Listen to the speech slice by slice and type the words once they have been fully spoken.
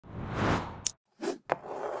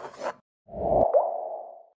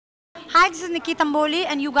Hi, this is Nikki Tamboli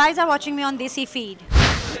and you guys are watching me on DESIFEED.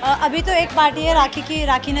 अभी तो एक party है राखी की,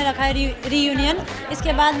 राखी ने रखा है रीयूनियन।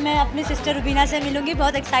 इसके बाद मैं अपनी सिस्टर रुबीना से मिलूंगी,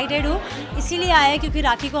 बहुत एक्साइटेड हूँ। इसीलिए आए क्योंकि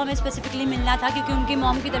राखी को हमें स्पेसिफिकली मिलना था क्योंकि उनकी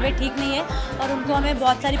मॉम की तबीयत ठीक नहीं है और उनको हमें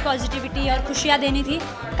बहुत सारी पॉजिटिविटी और खुशियाँ देनी थी।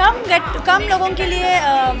 कम लोगों के लिए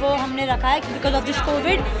वो हमने रखा है because of this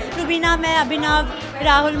Covid. Rubina, मैं, अभिनव,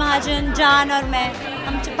 राहुल महाजन, जान और मैं,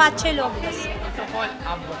 हम 5-6 लोग बस।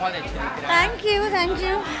 आप बहुत अच्छे लग रहे हैं।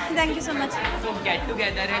 Thank you so much. तो गेट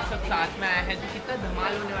टुगेदर है, सब साथ में आए हैं, तो कितना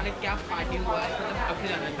धमाल होने वाला है, क्या पार्टी हुआ है, मतलब काफ़ी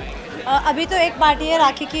जाना चाहेंगे। अभी तो एक पार्टी है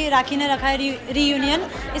राखी की, राखी ने रखा है रीयूनियन।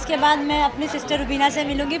 इसके बाद मैं अपनी सिस्टर रुबीना से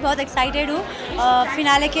मिलूंगी, बहुत एक्साइटेड हूँ।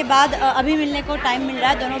 फिनाले के बाद अभी मिलने को टाइम मिल रहा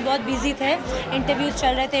है, दोनों बहुत बिजी थे, इंटरव्यूज़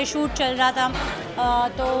चल रहे थे, शूट चल रहा था।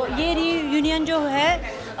 तो ये रीयूनियन जो है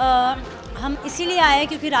हम इसीलिए आए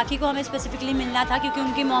क्योंकि राखी को हमें स्पेसिफिकली मिलना था क्योंकि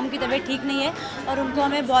उनकी मॉम की तबीयत ठीक नहीं है और उनको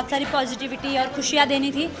हमें बहुत सारी पॉजिटिविटी और खुशियाँ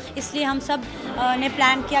देनी थी। इसलिए हम सब ने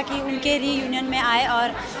प्लान किया कि उनके रीयूनियन में आए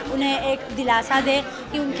और उन्हें एक दिलासा दे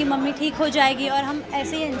कि उनकी मम्मी ठीक हो जाएगी और हम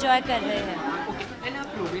ऐसे ही एंजॉय कर रहे हैं।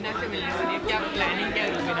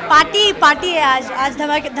 पार्टी है आज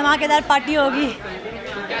धमाकेदार पार्टी होगी।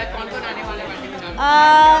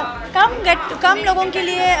 कम लोगों के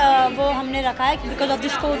लिए वो हमने रखा है because of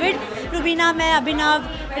this Covid. Rubina, मैं, अभिनव,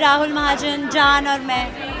 राहुल महाजन, जान और मैं,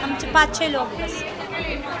 हम 5-6 लोग बस।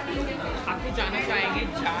 आपको जाना चाहेंगे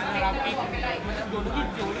जान और आपकी मतलब दोनों की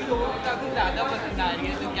जोड़ी हो काफ़ी ज़्यादा पसंद आ रही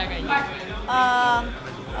है, तो क्या कहेंगे?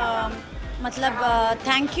 मतलब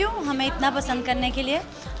थैंक यू हमें इतना पसंद करने के लिए।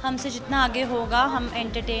 हमसे जितना आगे होगा हम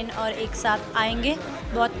एंटरटेन और एक साथ आएंगे,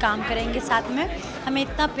 बहुत काम करेंगे साथ में। हमें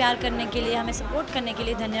इतना प्यार करने के लिए, हमें सपोर्ट करने के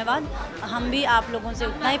लिए धन्यवाद। हम भी आप लोगों से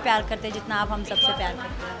उतना ही प्यार करते हैं जितना आप हम सबसे प्यार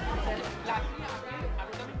करते हैं।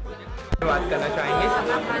 बात करना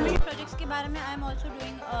चाहेंगे प्रोजेक्ट्स के बारे में। I am also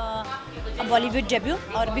doing Bollywood debut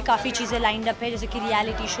और भी काफ़ी चीज़ें लाइंड अप है, जैसे कि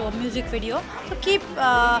रियलिटी शो, म्यूज़िक वीडियो। तो कीप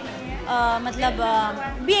मतलब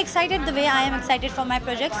be excited the way I am excited for my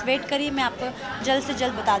projects. Wait करिए, मैं आपको जल्द से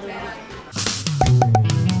जल्द बता दूँगी।